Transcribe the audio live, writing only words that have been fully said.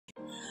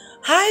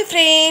Hi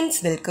friends,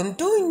 welcome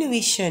to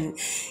innovation.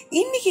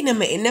 இன்றைக்கி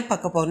நம்ம என்ன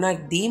பார்க்க போகிறோம்னா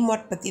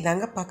டிமார்ட் பற்றி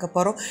தாங்க பார்க்க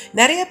போகிறோம்.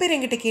 நிறையா பேர்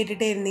என்கிட்ட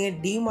கேட்டுகிட்டே இருந்தீங்க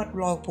டிமார்ட்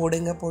வ்ளாக்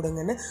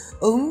போடுங்கன்னு.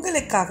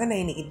 உங்களுக்காக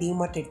நான் இன்றைக்கி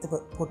டிமார்ட் எடுத்து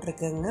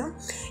போட்டிருக்கேங்க.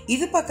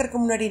 இது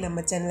பார்க்குறதுக்கு முன்னாடி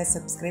நம்ம சேனலை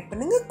சப்ஸ்கிரைப்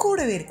பண்ணுங்கள்,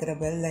 கூடவே இருக்கிற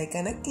பெல்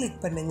ஐக்கானை கிளிக்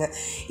பண்ணுங்கள்.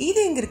 இது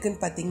எங்கே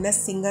இருக்குதுன்னு பார்த்தீங்கன்னா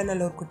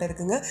சிங்காநல்லூர் கிட்ட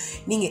இருக்குங்க.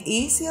 நீங்கள்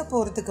ஈஸியாக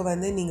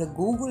போகிறதுக்கு நீங்கள்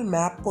கூகுள்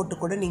மேப் போட்டு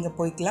கூட நீங்கள்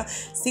போய்க்கலாம்.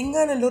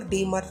 சிங்காநல்லூர்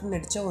டிமார்ட்னு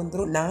நடித்தா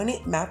வந்துடும். நானே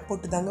மேப்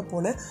போட்டு தாங்க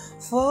போனேன்.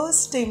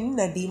 ஃபர்ஸ்ட் டைம்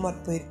நான்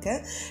டிமார்ட்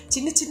போயிருக்கேன்.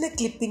 சின்ன சின்ன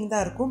கிளிப்பிங்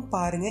தான் இருக்கும்,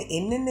 பாருங்கள்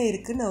என்னென்ன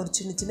இருக்குன்னு நான் ஒரு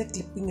சின்ன சின்ன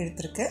கிளிப்பிங்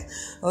எடுத்திருக்கேன்.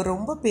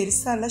 ரொம்ப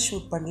பெருசாலாம்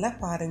ஷூட் பண்ணல,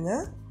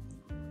 பாருங்கள்.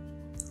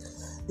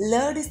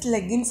 லேடிஸ்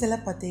லெகின்ஸ்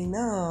எல்லாம்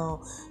பார்த்தீங்கன்னா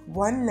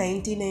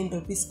 199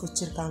 ருபீஸ்க்கு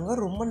வச்சுருக்காங்க.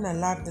 ரொம்ப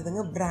நல்லா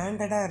இருந்ததுங்க,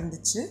 பிராண்டடாக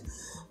இருந்துச்சு.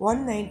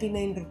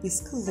 199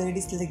 ருபீஸ்க்கு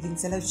லேடிஸ்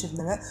லெகின்ஸ் எல்லாம்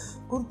வச்சுருந்தாங்க.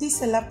 குர்த்திஸ்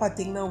எல்லாம்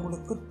பார்த்தீங்கன்னா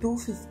உங்களுக்கு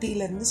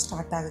 250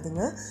 ஸ்டார்ட்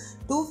ஆகுதுங்க.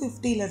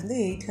 250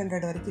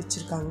 800 வரைக்கும்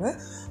வச்சுருக்காங்க.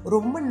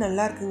 ரொம்ப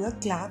நல்லா இருக்குங்க,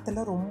 கிளாத்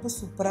எல்லாம் ரொம்ப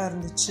சூப்பராக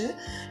இருந்துச்சு.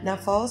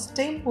 நான் ஃபர்ஸ்ட்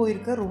டைம்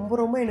போயிருக்கேன்,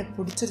 ரொம்ப எனக்கு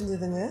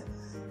பிடிச்சிருந்ததுங்க.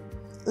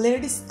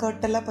 லேடிஸ்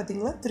ஸ்கர்ட்டெல்லாம்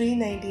பார்த்திங்கன்னா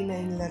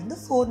 399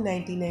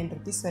 499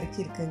 ருபீஸ்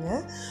வரைக்கும் இருக்குங்க.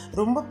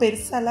 ரொம்ப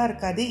பெருசாலாம்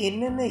இருக்காது.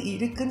 என்னென்ன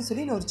இருக்குதுன்னு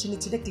சொல்லி நான் ஒரு சின்ன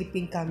சின்ன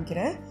கிளிப்பிங்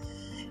காமிக்கிறேன்.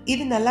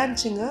 இது நல்லா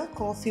இருந்துச்சுங்க.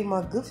 காஃபி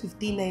மக்கு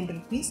 59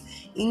 ருபீஸ்.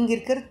 இங்கே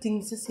இருக்கிற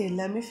திங்ஸஸ்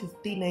எல்லாமே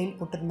 59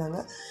 போட்டிருந்தாங்க.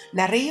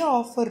 நிறைய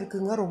ஆஃபர்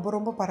இருக்குங்க,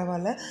 ரொம்ப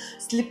பரவாயில்ல.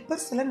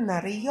 ஸ்லிப்பர்ஸ் எல்லாம்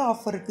நிறைய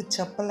ஆஃபர் இருக்குது.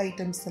 செப்பல்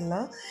ஐட்டம்ஸ்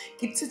எல்லாம்,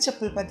 கிட்ஸு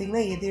செப்பல்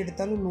பார்த்திங்கன்னா எது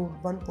எடுத்தாலும் 100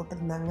 ரூபான்னு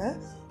போட்டிருந்தாங்க.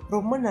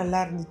 ரொம்ப நல்லா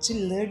இருந்துச்சு.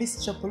 லேடிஸ்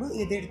செப்பலும்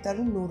எது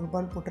எடுத்தாலும் 100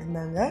 ரூபான்னு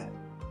போட்டிருந்தாங்க.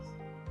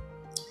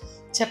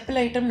 செப்பல்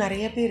ஐட்டம்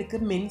நிறைய பேர்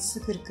இருக்குது,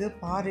 மென்ஸுக்கு இருக்குது.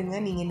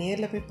 பாருங்கள், நீங்கள்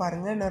நேரில் போய்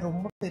பாருங்கள். நான்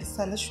ரொம்ப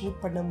பெருசாலாம்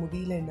ஷூட் பண்ண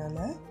முடியல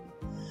என்னால்.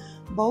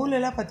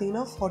 பவுலெல்லாம்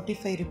பார்த்தீங்கன்னா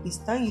 45 ருபீஸ்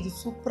தான். இது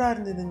சூப்பராக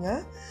இருந்ததுங்க.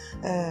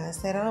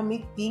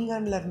 செராமிக்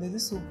பீங்கானில் இருந்தது,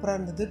 சூப்பராக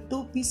இருந்தது. 2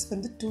 பீஸ்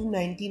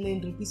 299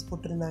 ருபீஸ்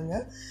போட்டிருந்தாங்க.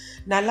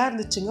 நல்லா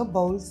இருந்துச்சுங்க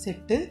பவுல்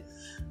செட்டு.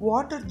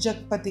 வாட்டர்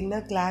ஜக்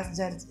பார்த்திங்கன்னா கிளாஸ்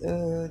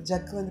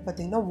ஜக்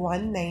பார்த்திங்கன்னா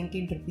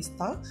 119 ருபீஸ்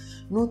தான்.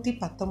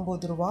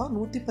 119 ரூபா.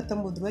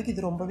 119 ரூபாய்க்கு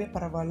இது ரொம்பவே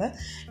பரவாயில்ல.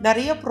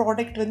 நிறைய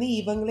ப்ராடக்ட்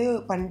இவங்களே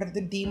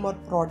பண்ணுறது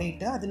டிமார்ட்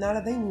ப்ராடக்ட்டு, அதனால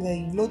தான் இங்கே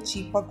இவ்வளோ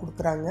சீப்பாக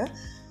கொடுக்குறாங்க.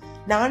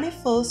 நானே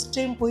ஃபர்ஸ்ட்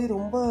டைம் போய்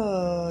ரொம்ப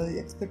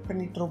எக்ஸ்பெக்ட்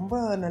பண்ணிட்டு ரொம்ப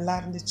நல்லா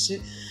இருந்துச்சு.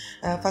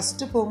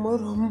 ஃபஸ்ட்டு போகும்போது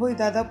ரொம்ப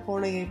இதாக தான்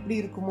போனேன், எப்படி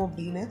இருக்குமோ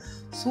அப்படின்னு.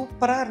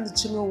 சூப்பராக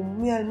இருந்துச்சுங்க,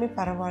 உண்மையாலுமே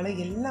பரவாயில்ல.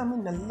 எல்லாமே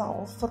நல்லா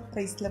ஆஃபர்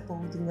ப்ரைஸில்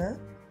போகுதுங்க.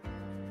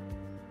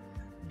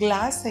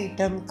 Glass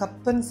item,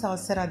 cup and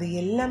Chaucer, அது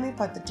எல்லாமே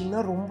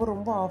பார்த்துட்டிங்கன்னா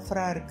ரொம்ப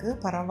ஆஃபராக இருக்குது,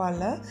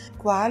 பரவாயில்ல.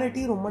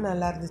 குவாலிட்டி ரொம்ப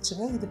நல்லா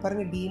இருந்துச்சுங்க. இது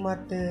பாருங்கள்,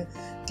 டிமார்ட்டு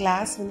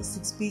கிளாஸ்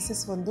 6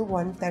 பீசஸ்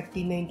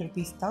 139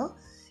 ருபீஸ் தான்.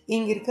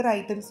 இங்கே இருக்கிற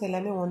ஐட்டம்ஸ்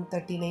எல்லாமே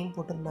 139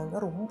 போட்டிருந்தாங்க.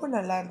 ரொம்ப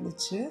நல்லா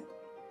இருந்துச்சு.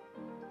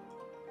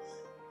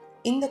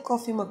 இந்த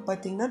காஃபி மக்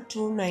பார்த்தீங்கன்னா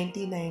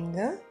 299ங்க.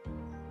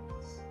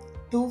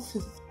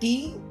 250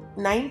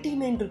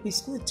 99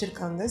 ருபீஸ்க்கு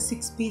வச்சுருக்காங்க.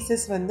 6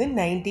 பீசஸ்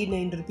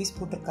 99 ருபீஸ்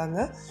போட்டிருக்காங்க.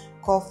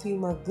 காஃபி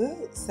மக்கு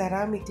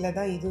செராமிக்கில்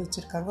தான் இது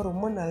வச்சுருக்காங்க.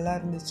 ரொம்ப நல்லா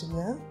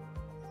இருந்துச்சுங்க.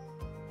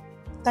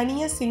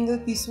 தனியாக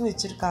சிங்கிள் பீஸும்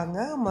வச்சுருக்காங்க.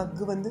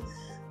 மக்கு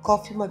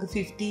காஃபி மக்கு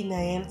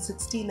 59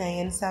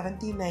 69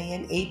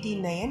 79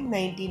 89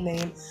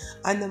 99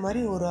 அந்த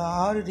மாதிரி ஒரு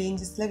 6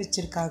 ரேஞ்சஸில்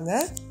வச்சுருக்காங்க.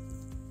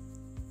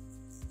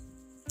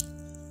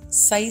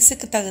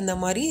 சைஸுக்கு தகுந்த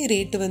மாதிரி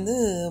ரேட்டு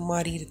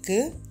மாறி இருக்கு.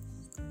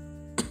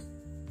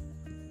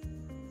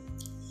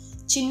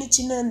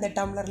 சின்ன அந்த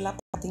டம்ளர்லாம்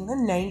பார்த்தீங்கன்னா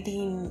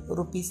 19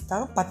 ருபீஸ்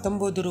தான்,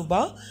 19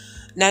 ரூபா.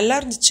 நல்லா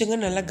இருந்துச்சுங்க,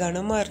 நல்லா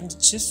கனமாக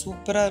இருந்துச்சு,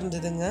 சூப்பராக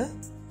இருந்ததுங்க.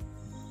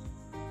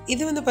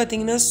 இது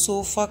பார்த்திங்கன்னா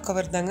சோஃபா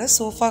கவர் தாங்க.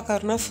 சோஃபா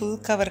கவர்னால் ஃபுல்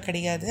கவர்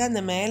கிடையாது, அந்த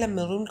மேலே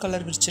மெரூன்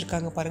கலர்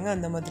விரிச்சிருக்காங்க பாருங்கள்,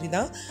 அந்த மாதிரி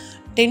தான்.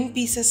 10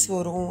 பீசஸ்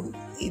வரும்.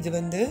 இது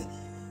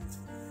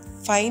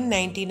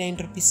 599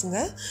 ருபீஸுங்க.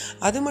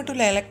 அது மட்டும்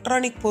இல்லை,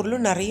 எலக்ட்ரானிக்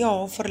பொருளும் நிறைய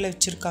ஆஃபரில்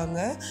வச்சுருக்காங்க.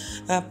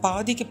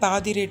 பாதிக்கு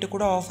பாதி ரேட்டு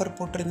கூட ஆஃபர்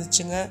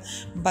போட்டிருந்துச்சுங்க.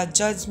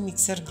 பஜாஜ்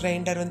மிக்சர்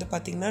கிரைண்டர்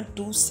பார்த்திங்கன்னா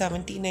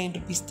 279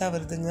 ருபீஸ் தான்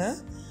வருதுங்க.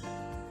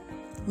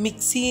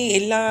 மிக்சி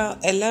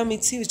எல்லா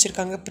மிக்சியும்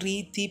வச்சுருக்காங்க.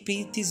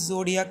 ப்ரீத்தி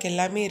ஜோடியாக்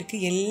எல்லாமே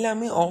இருக்குது.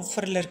 எல்லாமே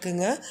ஆஃபரில்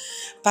இருக்குங்க.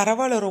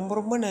 பரவாயில்ல,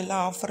 ரொம்ப நல்லா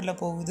ஆஃபரில்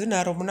போகுது.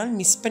 நான் ரொம்ப நாள்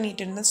மிஸ்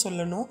பண்ணிட்டேன்னு தான்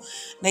சொல்லணும்.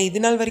 நான்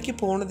இது நாள்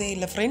வரைக்கும் போனதே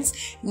இல்லை ஃப்ரெண்ட்ஸ்.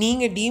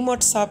 நீங்கள்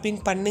டிமார்ட் ஷாப்பிங்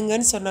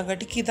பண்ணுங்கன்னு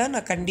சொன்னங்காட்டிக்கு தான்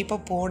நான்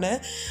கண்டிப்பாக போனேன்.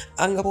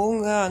 அங்கே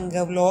போங்க,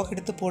 அங்கே வ்ளாக்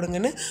எடுத்து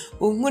போடுங்கன்னு.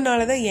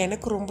 உங்களால தான்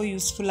எனக்கு ரொம்ப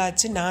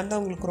யூஸ்ஃபுல்லாச்சு. நான்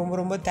தான்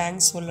உங்களுக்கு ரொம்ப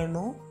தேங்க்ஸ்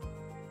சொல்லணும்.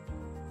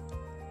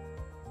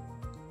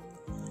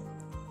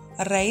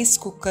 ரைஸ்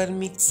குக்கர்,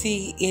 மிக்சி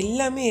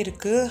எல்லாமே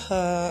இருக்குது.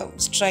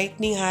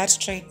 ஹேர்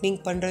ஸ்ட்ரைட்னிங்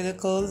பண்ணுறது,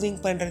 கர்லிங்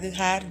பண்ணுறது,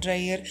 hair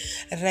dryer,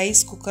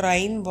 rice cooker,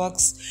 iron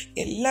box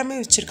எல்லாமே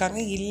வச்சுருக்காங்க.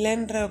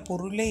 இல்லைன்ற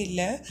பொருளே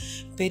இல்லை.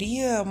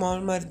 பெரிய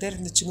மால் மாதிரி தான்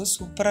இருந்துச்சுங்க,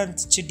 சூப்பராக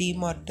இருந்துச்சு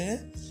டிமார்ட்டு.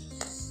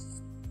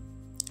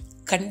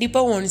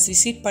 கண்டிப்பாக ஒன்ஸ்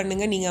விசிட்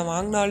பண்ணுங்கள். நீங்கள்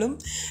வாங்கினாலும்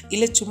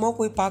இல்லை சும்மா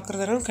போய்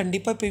பார்க்குறதுனாலும்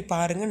கண்டிப்பாக போய்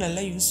பாருங்கள்,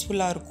 நல்லா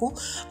யூஸ்ஃபுல்லாக இருக்கும்.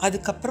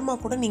 அதுக்கப்புறமா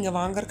கூட நீங்கள்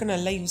வாங்குறதுக்கு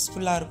நல்லா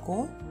யூஸ்ஃபுல்லாக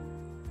இருக்கும்.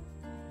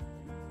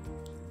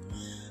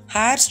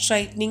 ஹேர்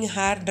ஸ்ட்ரைட்னிங்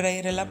ஹேர்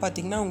ட்ரையர் எல்லாம்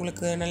பார்த்திங்கன்னா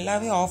உங்களுக்கு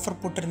நல்லாவே ஆஃபர்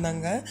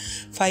போட்டிருந்தாங்க.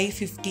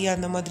 550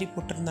 அந்த மாதிரி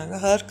போட்டிருந்தாங்க.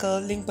 ஹேர்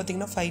கர்லிங்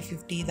பார்த்திங்கன்னா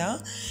 550 தான்.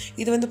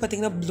 இது வந்து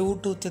பார்த்திங்கன்னா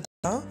ப்ளூடூத்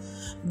தான்.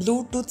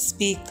 Bluetooth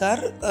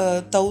speaker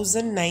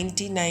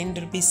 1099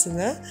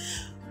 ருபீஸுங்க.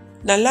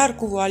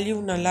 நல்லாயிருக்கும்,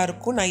 வால்யூம்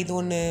நல்லாயிருக்கும். நான் இது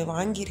ஒன்று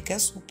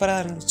வாங்கியிருக்கேன்,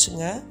 சூப்பராக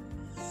இருந்துச்சுங்க.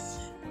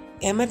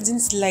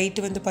 எமர்ஜென்சி லைட்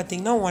வந்து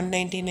பார்த்திங்கன்னா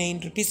 199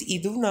 ருபீஸ்.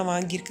 இதுவும் நான்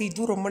வாங்கியிருக்கேன்,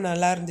 இதுவும் ரொம்ப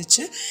நல்லா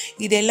இருந்துச்சு.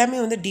 இது எல்லாமே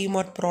வந்து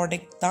டிமார்ட்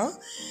ப்ராடக்ட் தான்.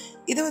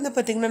 இது வந்து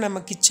பார்த்திங்கன்னா நம்ம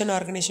கிச்சன்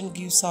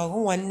ஆர்கனைசேஷனுக்கு யூஸ்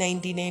ஆகும்.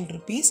 199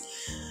 ருபீஸ்.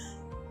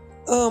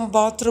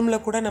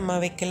 பாத்ரூமில் கூட நம்ம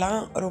வைக்கலாம்,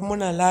 ரொம்ப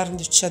நல்லா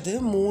இருந்துச்சு. அது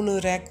 3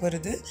 ரேக்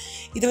வருது.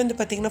 இது வந்து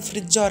பார்த்திங்கன்னா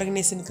ஃப்ரிட்ஜ்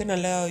ஆர்கனைசேஷனுக்கு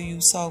நல்லா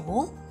யூஸ்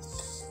ஆகும்.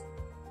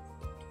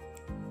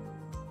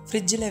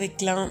 ஃப்ரிட்ஜில்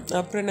வைக்கலாம்,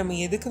 அப்புறம் நம்ம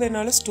எதுக்கு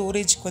வேணாலும்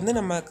ஸ்டோரேஜ்க்கு வந்து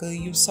நமக்கு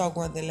யூஸ்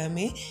ஆகும். அது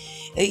எல்லாமே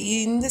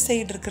இந்த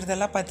சைடு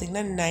இருக்கிறதெல்லாம்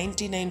பார்த்திங்கன்னா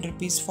 99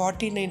 ருபீஸ்,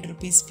 49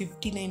 ருபீஸ்,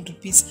 59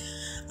 ருபீஸ்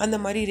அந்த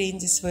மாதிரி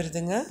ரேஞ்சஸ்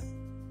வருதுங்க.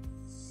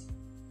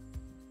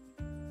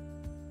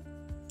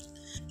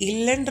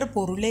 இல்லைன்ற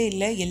பொருளே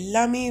இல்லை,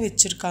 எல்லாமே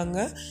வச்சுருக்காங்க.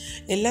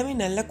 எல்லாமே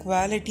நல்ல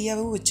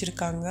குவாலிட்டியாகவும்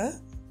வச்சுருக்காங்க.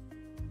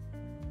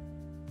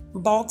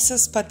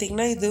 பாக்ஸஸ்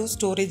பார்த்திங்கன்னா இது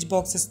ஸ்டோரேஜ்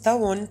பாக்ஸஸ்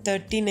தான்.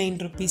 139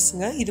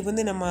 ருபீஸுங்க. இது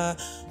வந்து நம்ம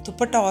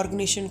துப்பட்டா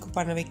ஆர்கனைசேஷனுக்கு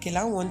பண்ண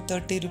வைக்கலாம்.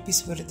 130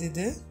 ருபீஸ் வருது.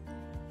 இது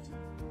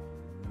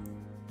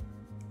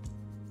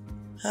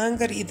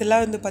ஹேங்கர்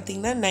இதெல்லாம் வந்து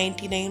பார்த்திங்கன்னா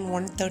 99,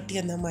 130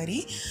 அந்த மாதிரி.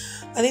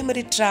 அதே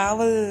மாதிரி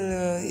ட்ராவல்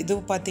இது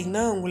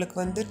பார்த்திங்கன்னா உங்களுக்கு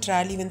வந்து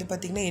ட்ராலி வந்து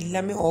பார்த்திங்கன்னா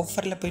எல்லாமே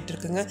ஆஃபரில்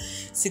போயிட்டுருக்குங்க.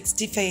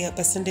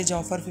 65%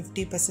 ஆஃபர்,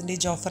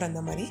 50% ஆஃபர்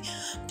அந்த மாதிரி.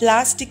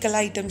 பிளாஸ்டிக்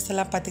ஐட்டம்ஸ்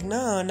எல்லாம்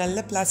பார்த்திங்கன்னா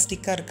நல்ல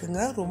பிளாஸ்டிக்காக இருக்குங்க,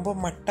 ரொம்ப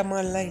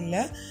மட்டமாலாம்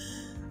இல்லை.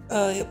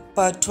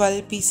 இப்போ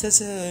 12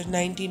 பீசஸ்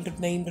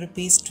 99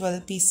 ருபீஸ்,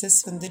 12 பீசஸ்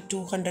வந்து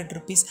 200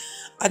 ருபீஸ்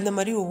அந்த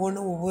மாதிரி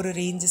ஒவ்வொன்றும் ஒவ்வொரு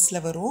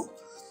ரேஞ்சஸில் வரும்.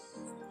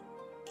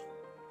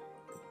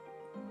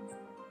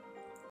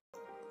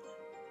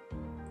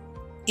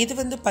 இது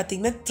வந்து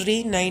பார்த்திங்கன்னா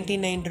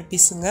 399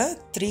 ருபீஸுங்க.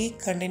 3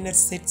 கண்டெய்னர்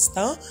செட்ஸ்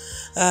தான்.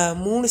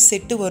 3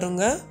 செட்டு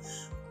வருங்க.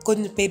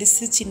 கொஞ்சம்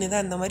பெருசு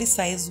சின்னதாக அந்த மாதிரி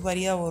சைஸ்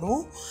வாரியாக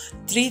வரும்.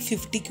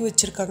 350க்கு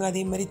வச்சுருக்காங்க.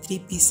 அதே மாதிரி 3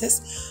 பீசஸ்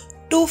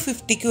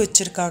 250க்கு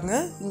வச்சுருக்காங்க.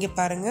 இங்கே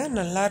பாருங்கள்,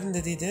 நல்லா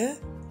இருந்தது இது.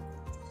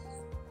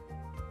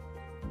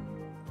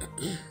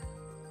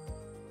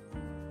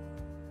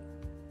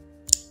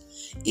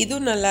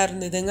 இதுவும் நல்லா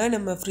இருந்ததுங்க.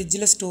 நம்ம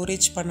ஃப்ரிட்ஜில்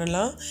ஸ்டோரேஜ்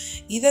பண்ணலாம்.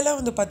 இதெல்லாம்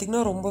வந்து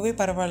பார்த்திங்கன்னா ரொம்பவே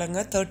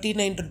பரவாயில்லைங்க.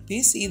 39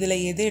 ருபீஸ். இதில்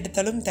எது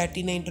எடுத்தாலும்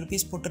 39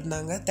 ருபீஸ்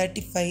போட்டிருந்தாங்க.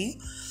 35.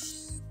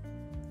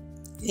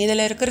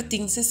 இதில் இருக்கிற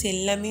திங்ஸஸ்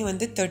எல்லாமே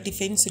வந்து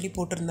 35ன்னு சொல்லி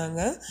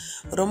போட்டிருந்தாங்க.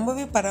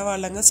 ரொம்பவே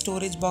பரவாயில்லைங்க.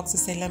 ஸ்டோரேஜ்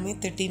பாக்ஸஸ் எல்லாமே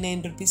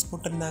 39 ருபீஸ்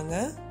போட்டிருந்தாங்க.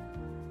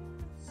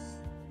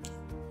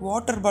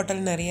 வாட்டர்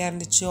பாட்டில் நிறையா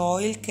இருந்துச்சு,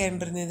 ஆயில் கேன்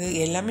இருந்தது,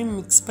 எல்லாமே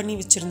மிக்ஸ் பண்ணி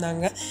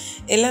வச்சுருந்தாங்க.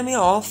 எல்லாமே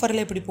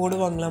ஆஃபரில் இப்படி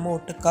போடுவாங்களாமா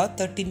ஒட்டுக்கா.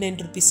 39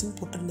 ருபீஸ்ன்னு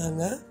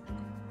போட்டிருந்தாங்க.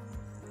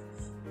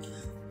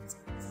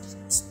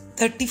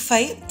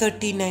 35,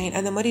 39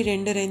 அந்த மாதிரி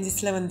 2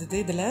 ரேஞ்சஸில் வந்தது.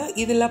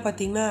 இதெல்லாம்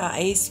பார்த்திங்கன்னா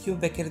ஐஸ்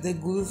க்யூப் வைக்கிறது,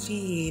 குல்ஃபி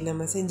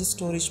நம்ம செஞ்சு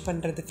ஸ்டோரேஜ்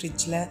பண்ணுறது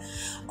ஃப்ரிட்ஜில்.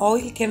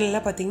 ஆயில்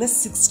கேன்லாம் பார்த்திங்கன்னா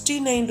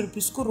 69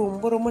 ருபீஸ்க்கு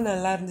ரொம்ப ரொம்ப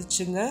நல்லா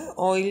இருந்துச்சுங்க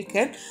ஆயில்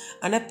கேன்.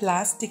 ஆனால்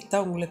பிளாஸ்டிக்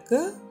தான்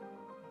உங்களுக்கு.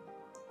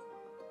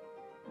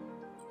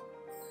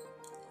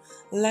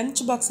 லன்ச்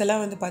பாக்ஸ்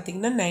எல்லாம் வந்து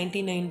பார்த்திங்கன்னா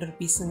 99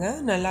 ருபீஸுங்க.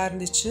 நல்லா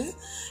இருந்துச்சு.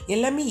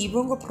 எல்லாமே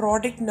இவங்க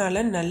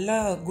ப்ராடக்ட்னால நல்லா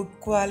குட்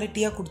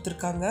குவாலிட்டியாக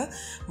கொடுத்துருக்காங்க.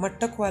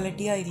 மட்ட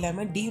குவாலிட்டியாக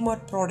இல்லாமல்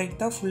டிமார்ட் ப்ராடக்ட்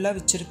தான் ஃபுல்லாக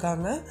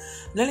வச்சுருக்காங்க.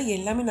 அதனால்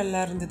எல்லாமே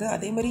நல்லா இருந்தது.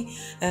 அதே மாதிரி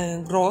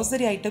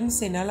க்ராசரி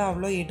ஐட்டம்ஸ் என்னால்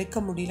அவ்வளோ எடுக்க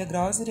முடியல.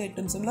 க்ராசரி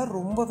ஐட்டம்ஸ் எல்லாம்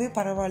ரொம்பவே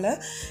பரவாயில்ல,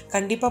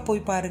 கண்டிப்பாக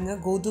போய்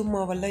பாருங்கள். கோதுமை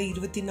மாவெல்லாம்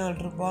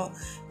 24 ரூபா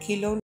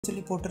கிலோன்னு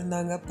சொல்லி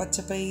போட்டிருந்தாங்க.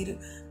 பச்சை பயிர்,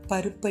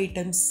 பருப்பு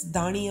ஐட்டம்ஸ்,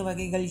 தானிய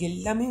வகைகள்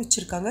எல்லாமே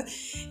வச்சுருக்காங்க.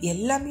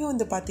 எல்லாமே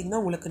வந்து பார்த்திங்கன்னா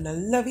உங்களுக்கு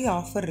நல்லாவே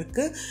ஆஃபர்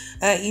இருக்குது.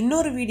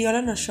 இன்னொரு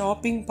வீடியோவில் நான்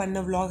ஷாப்பிங்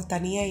பண்ண விலாக்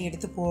தனியாக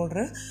எடுத்து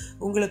போடுறேன்.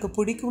 உங்களுக்கு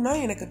பிடிக்கும்னா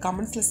எனக்கு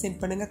கமெண்ட்ஸில்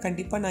சென்ட் பண்ணுங்கள்.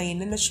 கண்டிப்பாக நான்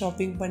என்னென்ன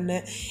ஷாப்பிங்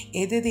பண்ணேன்,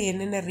 எது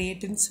என்னென்ன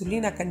ரேட்டுன்னு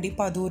சொல்லி நான்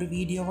கண்டிப்பாக அது ஒரு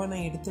வீடியோவாக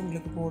நான் எடுத்து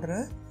உங்களுக்கு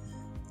போடுறேன்.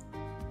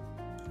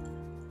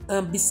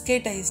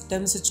 பிஸ்கெட்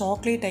ஐட்டம்ஸ்,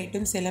 சாக்லேட்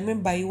ஐட்டம்ஸ் எல்லாமே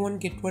பை 1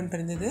 get 1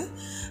 இருந்தது.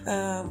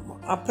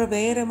 அப்புறம்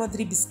வேறு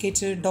மாதிரி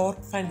பிஸ்கெட்ஸு,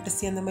 டார்க்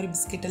ஃபேண்டசி அந்த மாதிரி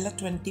பிஸ்கெட் எல்லாம்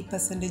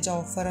 20%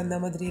 ஆஃபர் அந்த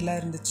மாதிரிலாம்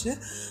இருந்துச்சு.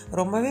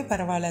 ரொம்பவே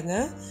பரவாயில்லைங்க.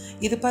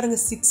 இது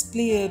பாருங்கள்,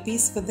 6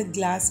 பீஸ் வந்து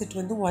கிளாஸ் செட்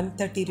வந்து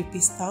 130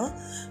 ருபீஸ் தான்.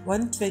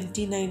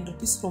 129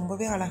 ருபீஸ்.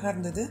 ரொம்பவே அழகாக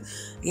இருந்தது.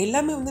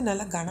 எல்லாமே வந்து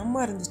நல்லா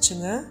கனமாக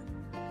இருந்துச்சுங்க.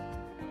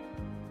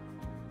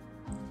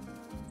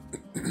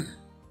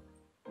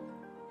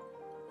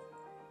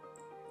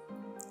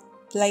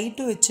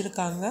 ப்ளைட்டும்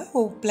வச்சுருக்காங்க.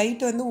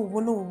 ப்ளைட் வந்து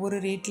ஒவ்வொன்றும் ஒவ்வொரு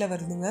ரேட்டில்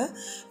வருதுங்க.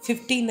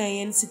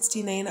 59,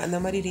 69 அந்த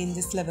மாதிரி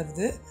ரேஞ்சஸில்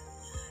வருது.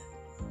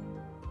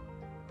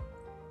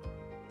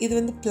 இது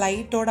வந்து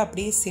பிளைட்டோட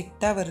அப்படியே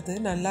செட்டாக வருது,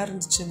 நல்லா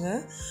இருந்துச்சுங்க.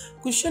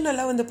 குஷன்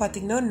எல்லாம் வந்து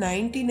பார்த்திங்கன்னா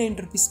 99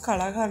 ருபீஸ்க்கு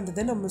அழகாக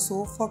இருந்தது. நம்ம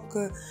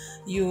சோஃபாக்கு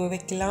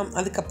வைக்கலாம்.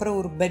 அதுக்கப்புறம்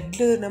ஒரு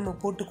பெட்டில் நம்ம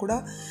போட்டு கூட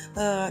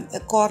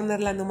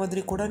கார்னரில் அந்த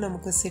மாதிரி கூட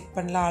நமக்கு செட்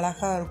பண்ணலாம்,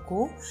 அழகாக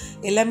இருக்கும்.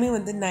 எல்லாமே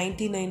வந்து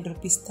 99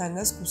 ருபீஸ்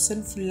தாங்க.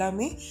 குஷன்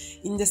ஃபுல்லாமே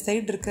இந்த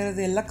சைடு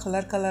இருக்கிறது எல்லாம்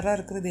கலராக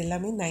இருக்கிறது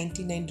எல்லாமே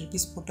 99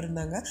 ருபீஸ்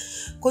போட்டிருந்தாங்க.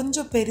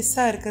 கொஞ்சம்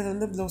பெருசாக இருக்கிறது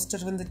வந்து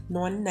ப்ளோஸ்டர் வந்து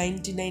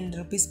 199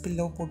 ருபீஸ்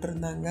பில்லோ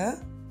போட்டிருந்தாங்க.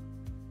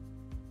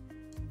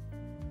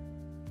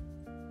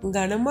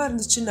 கனமாக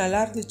இருந்துச்சு, நல்லா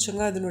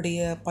இருந்துச்சுங்க. அதனுடைய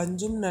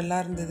பஞ்சும் நல்லா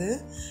இருந்தது,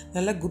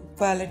 நல்லா குட்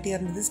குவாலிட்டியாக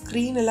இருந்தது.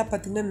 ஸ்க்ரீன் எல்லாம்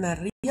பார்த்திங்கன்னா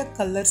நிறைய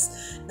கலர்ஸ்,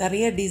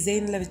 நிறைய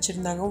டிசைனில்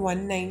வச்சுருந்தாங்க.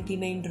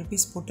 199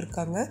 ருபீஸ்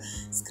போட்டிருக்காங்க.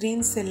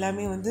 ஸ்க்ரீன்ஸ்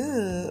எல்லாமே வந்து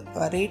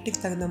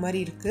ரேட்டுக்கு தகுந்த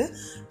மாதிரி இருக்குது.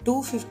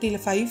 250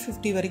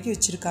 550 வரைக்கும்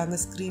வச்சுருக்காங்க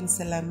ஸ்க்ரீன்ஸ்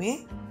எல்லாமே.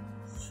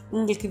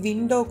 உங்களுக்கு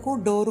விண்டோக்கும்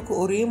டோருக்கும்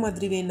ஒரே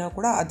மாதிரி வேணா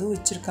கூட அதுவும்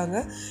வச்சுருக்காங்க.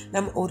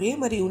 நம்ம ஒரே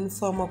மாதிரி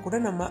யூனிஃபார்மாக கூட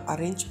நம்ம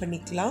அரேஞ்ச்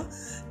பண்ணிக்கலாம்,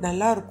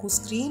 நல்லாயிருக்கும்.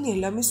 ஸ்க்ரீன்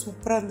எல்லாமே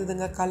சூப்பராக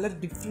இருந்ததுங்க. கலர்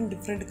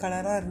டிஃப்ரெண்ட்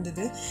கலராக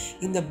இருந்தது.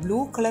 இந்த ப்ளூ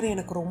கலர்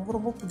எனக்கு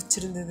ரொம்ப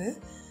பிடிச்சிருந்தது.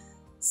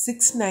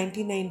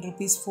 699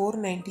 ருபீஸ்,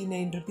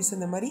 499 ருபீஸ்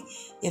அந்த மாதிரி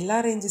எல்லா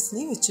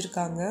ரேஞ்சஸ்லேயும்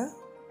வச்சுருக்காங்க.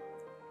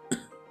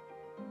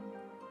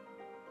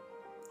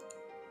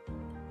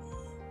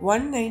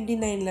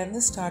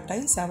 $199 ஸ்டார்ட்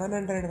ஆகி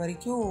 $700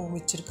 வரைக்கும்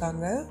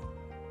வச்சுருக்காங்க.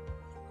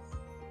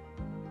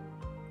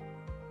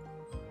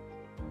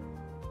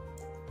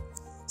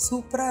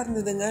 சூப்பராக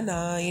இருந்ததுங்க.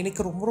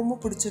 எனக்கு ரொம்ப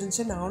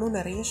பிடிச்சிருந்துச்சு. நானும்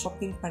நிறைய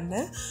ஷாப்பிங்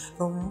பண்ணேன்.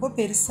 ரொம்ப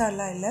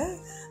பெருசாலாம் இல்லை,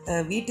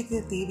 வீட்டுக்கு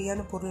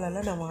தேவையான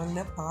பொருளெல்லாம் நான்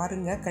வாங்கினேன்.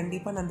 பாருங்கள்,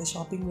 கண்டிப்பாக நான் அந்த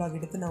ஷாப்பிங் vlog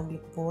எடுத்து நான்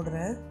உங்களுக்கு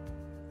போடுறேன்.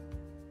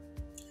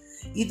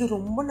 இது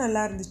ரொம்ப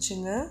நல்லா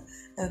இருந்துச்சுங்க.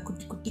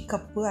 குட்டி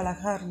கப்பு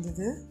அழகாக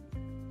இருந்தது.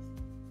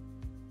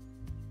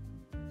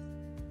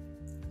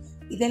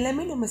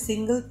 இதெல்லாமே நம்ம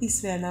சிங்கிள்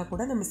பீஸ் வேணா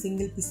கூட நம்ம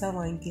சிங்கிள் பீஸாக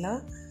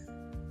வாங்கிக்கலாம்.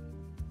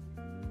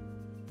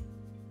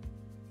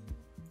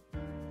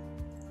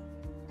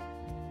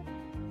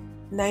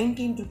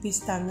 19 ருபீஸ்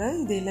தாங்க.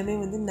 இது எல்லாமே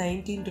வந்து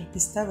 19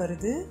 ருபீஸ் தான்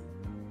வருது.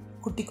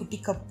 குட்டி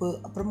கப்பு,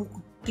 அப்புறம்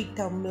குட்டி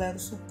டம்ளர்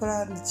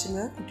சூப்பராக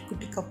இருந்துச்சுங்க.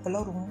 குட்டி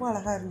கப்பெல்லாம் ரொம்ப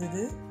அழகாக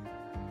இருந்தது.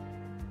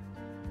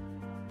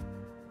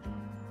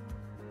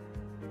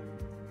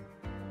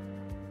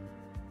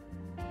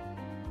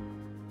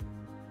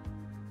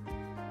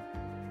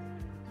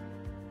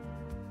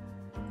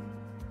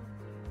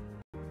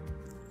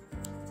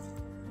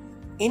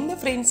 என்ன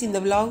ஃப்ரெண்ட்ஸ், இந்த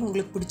vlog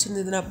உங்களுக்கு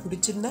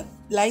பிடிச்சிருந்தா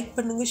லைக்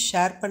பண்ணுங்கள்,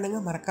 ஷேர்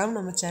பண்ணுங்கள், மறக்காமல்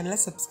நம்ம சேனலை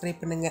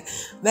சப்ஸ்கிரைப் பண்ணுங்கள்.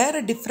 வேறு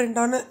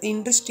டிஃப்ரெண்ட்டான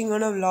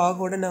இன்ட்ரெஸ்டிங்கான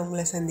vlogஓடு நான்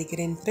உங்களை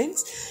சந்திக்கிறேன்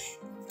ஃப்ரெண்ட்ஸ்.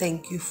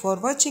 தேங்க்யூ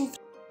ஃபார் வாட்சிங்.